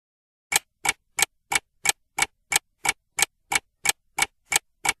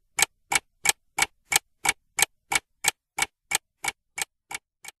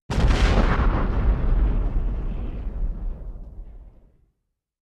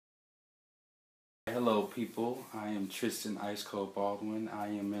Hello people, I am Tristan Ice Cold Baldwin. I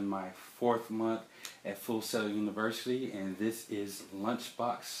am in my 4th month at Full Sail University, and this is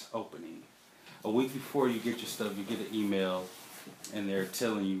lunchbox opening. A week before you get your stuff, you get an email and they're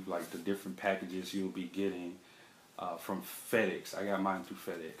telling you like the different packages you'll be getting from FedEx. I got mine through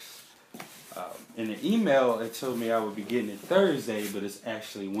FedEx. In the email it told me I would be getting it Thursday, but it's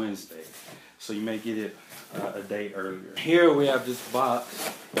actually Wednesday. So you may get it a day earlier. Here we have this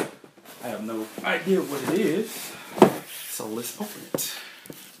box. I have no idea what it is, so let's open it.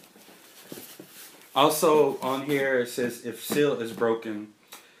 Also on here it says if seal is broken,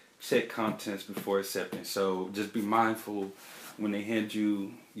 check contents before accepting. So just be mindful when they hand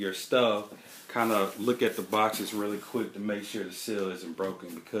you your stuff, kind of look at the boxes really quick to make sure the seal isn't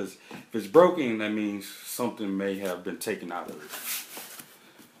broken, because if it's broken that means something may have been taken out of it.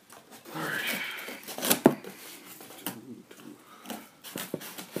 Alright.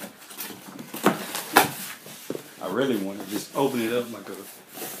 I really want to just open it up like a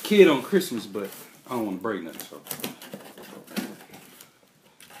kid on Christmas, but I don't want to break nothing. So,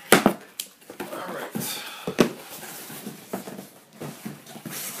 all right.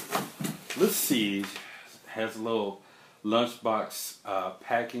 Let's see. It has a little lunchbox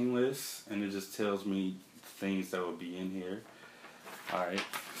packing list, and it just tells me things that will be in here. All right.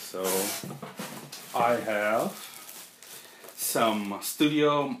 So I have some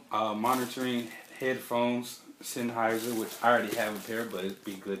studio monitoring headphones. Sennheiser, which I already have a pair, but it'd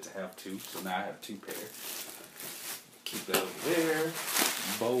be good to have two. So now I have 2 pairs. Keep that over there.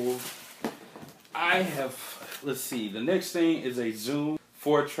 Bowl. I have, let's see, the next thing is a Zoom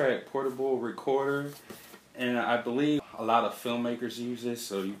 4-track portable recorder. And I believe a lot of filmmakers use this,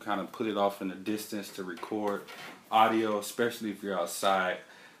 so you kind of put it off in the distance to record audio, especially if you're outside.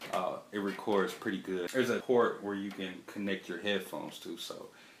 It records pretty good. There's a port where you can connect your headphones to, so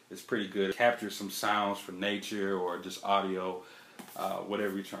it's pretty good. Capture some sounds from nature or just audio,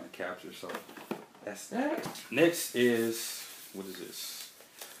 whatever you're trying to capture. So that's that. Next is, what is this?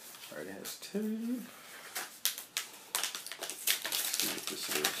 All right, it has tape. Let's see what this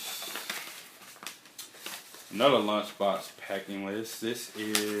is. Another lunchbox packing list. This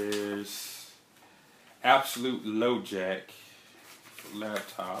is absolute low jack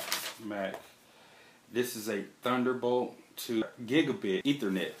laptop, Mac. This is a Thunderbolt to gigabit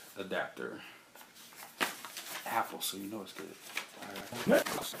Ethernet adapter. Apple, so you know it's good. Right.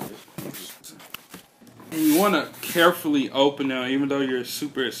 And you want to carefully open them, even though you're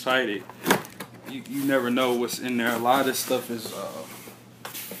super excited. You never know what's in there. A lot of this stuff is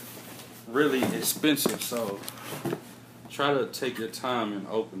really expensive, so try to take your time and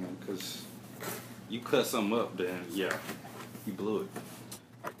open them, because you cut something up, then yeah, you blew it.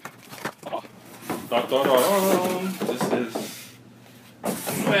 This is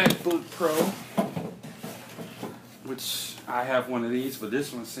MacBook Pro, which I have one of these, but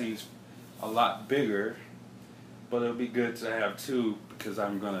this one seems a lot bigger. But it'll be good to have 2, because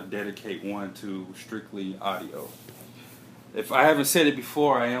I'm going to dedicate one to strictly audio. If I haven't said it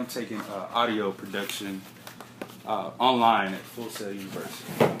before, I am taking audio production online at Full Sail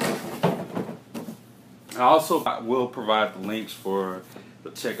University. I also will provide the links for to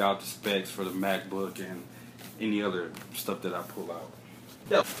check out the specs for the MacBook and any other stuff that I pull out.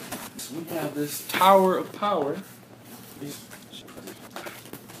 Yep. So we have this tower of power.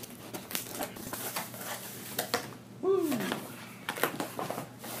 Woo.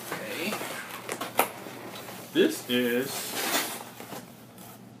 Okay. This is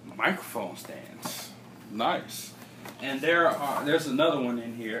microphone stands. Nice. And there's another one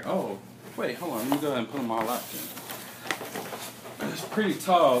in here. Oh, wait, hold on. Let me go ahead and put them all out there. It's pretty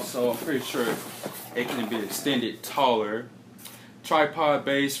tall, so I'm pretty sure it can be extended taller. Tripod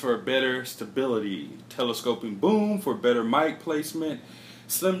base for better stability. Telescoping boom for better mic placement.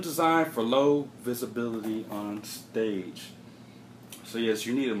 Slim design for low visibility on stage. So yes,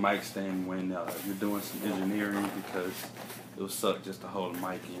 you need a mic stand when you're doing some engineering, because it'll suck just to hold a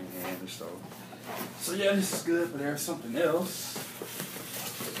mic in your hand or so. So yeah, this is good, but there's something else.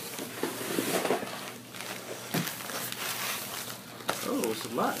 Oh, it's a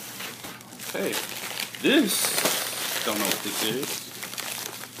lot. Okay, this, don't know what this is.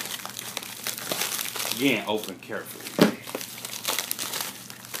 Again, open carefully.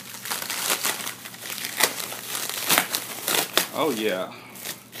 Oh yeah.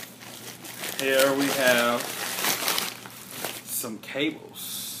 Here we have some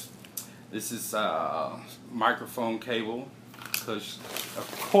cables. This is microphone cable, because of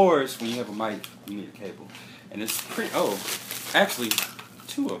course when you have a mic you need a cable. And it's pretty, actually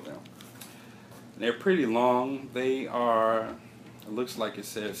 2 of them. They're pretty long. They are, it looks like it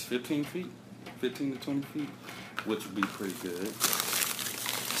says 15 feet. 15 to 20 feet, which would be pretty good.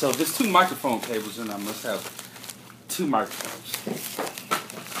 So if there's 2 microphone cables, then I must have 2 microphones.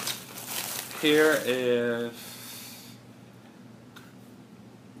 Here is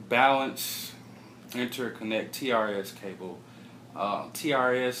balance interconnect TRS cable.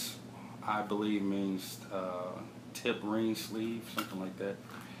 TRS, I believe, means tip ring sleeve, something like that.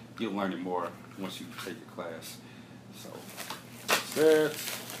 You'll learn it more once you take your class. So that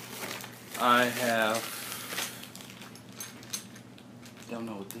I have, don't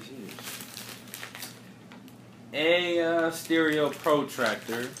know what this is. AEA Stereo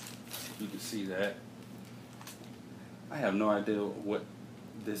Protractor. You can see that. I have no idea what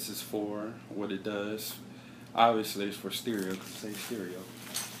this is for, what it does. Obviously it's for stereo, because it says stereo.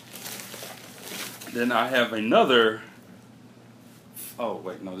 Then I have another, oh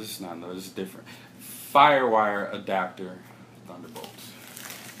wait, no, this is not another, this is different. Firewire adapter, Thunderbolt.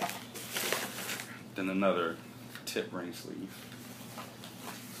 Then another tip ring sleeve.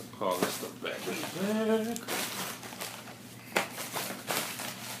 So put all this stuff back in the bag.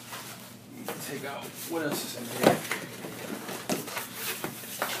 Take out, what else is in here?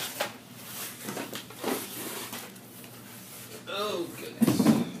 Oh goodness.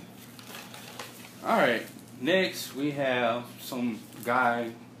 Alright, next we have some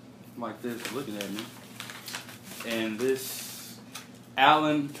guy like this looking at me. And this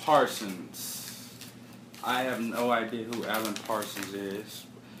Alan Parsons. I have no idea who Alan Parsons is.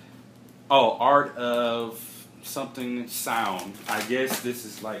 Oh, Art of something sound. I guess this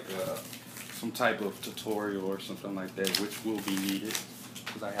is like some type of tutorial or something like that, which will be needed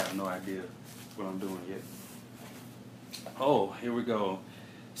because I have no idea what I'm doing yet. Oh, here we go.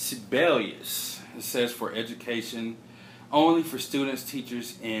 Sibelius. It says for education, only for students,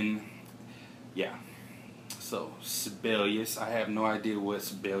 teachers, and yeah. So Sibelius. I have no idea what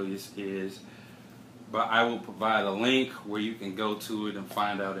Sibelius is, but I will provide a link where you can go to it and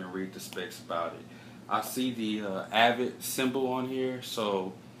find out and read the specs about it. I see the Avid symbol on here,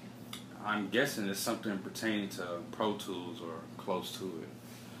 so I'm guessing it's something pertaining to Pro Tools or close to it.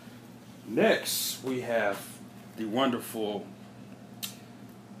 Next, we have the wonderful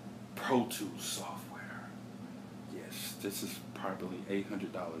Pro Tools software. Yes, this is probably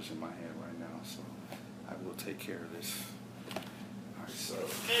 $800 in my hand right now, so I will take care of this. Alright, so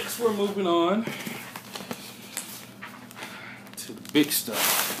next we're moving on to the big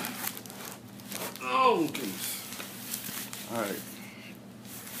stuff. Oh, goodness. Alright.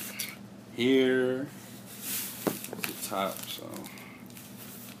 Here is the top, so.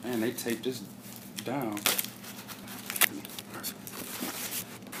 Man, they taped this down.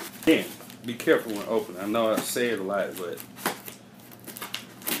 Again, be careful when opening. I know I say it a lot, but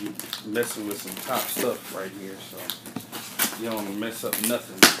you're messing with some top stuff right here, so you don't want to mess up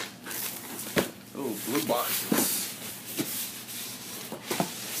nothing. Oh, blue boxes.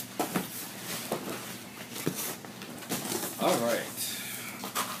 All right.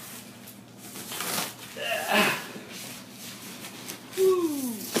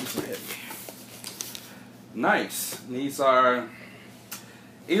 Woo, these are heavy. Nice. These are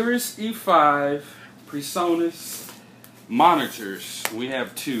Iris E5 PreSonus monitors. We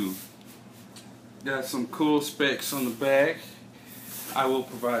have 2. Got some cool specs on the back. I will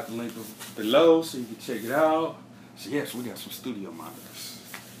provide the link below so you can check it out. So yes, we got some studio monitors.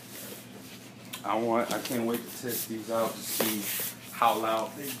 I can't wait to test these out to see how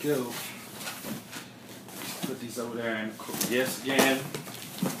loud they go. Put these over there and yes again,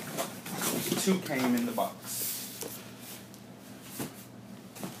 2 came in the box.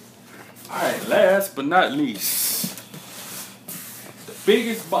 Alright, last but not least, the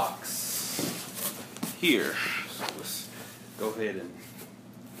biggest box here. So let's go ahead and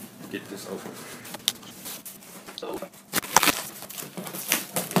get this open.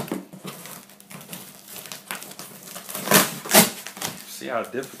 See how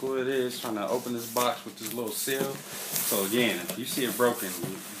difficult it is trying to open this box with this little seal? So again, if you see it broken,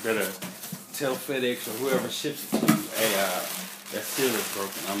 you better tell FedEx or whoever ships it to you, hey, that seal is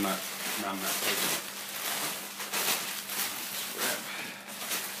broken. I'm not taking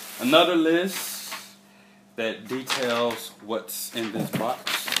it. Another list that details what's in this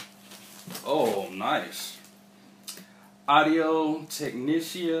box. Oh, nice.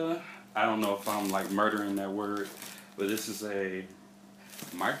 Audio-Technica. I don't know if I'm like murdering that word, but this is a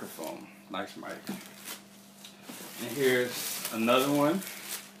microphone. Nice mic. And here's another one.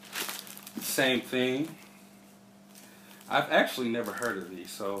 Same thing. I've actually never heard of these,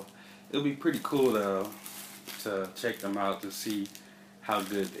 so it'll be pretty cool to check them out to see how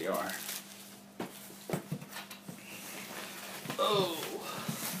good they are. Oh.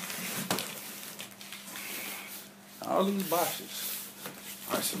 all these boxes.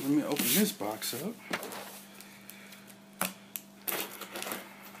 Alright, so let me open this box up.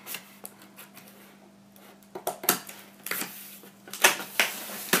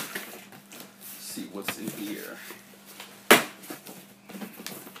 See what's in here.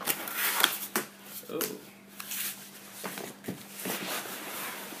 Oh.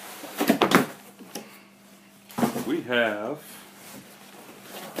 We have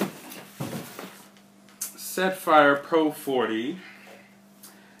Saffire Pro 40,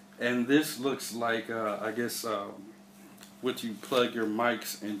 and this looks like I guess what you plug your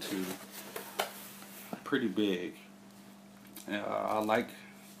mics into. Pretty big. I like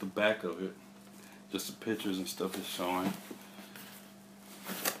the back of it. Just the pictures and stuff is showing.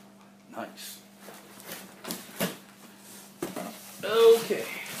 Nice. Okay.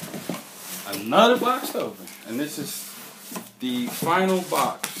 Another box to open. And this is the final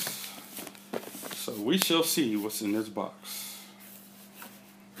box. So we shall see what's in this box.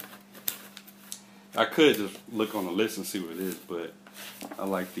 I could just look on the list and see what it is, but I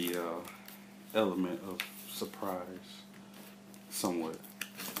like the element of surprise somewhat.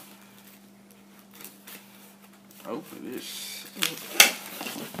 Open this.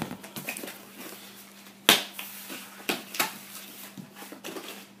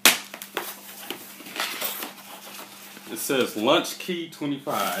 It says Launch Key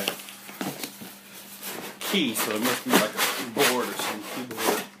 25. Key, so it must be like a board or some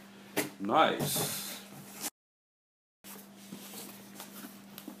keyboard. Nice.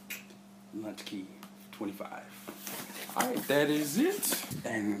 Launch Key 25. Alright, that is it.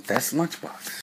 And that's Lunchbox.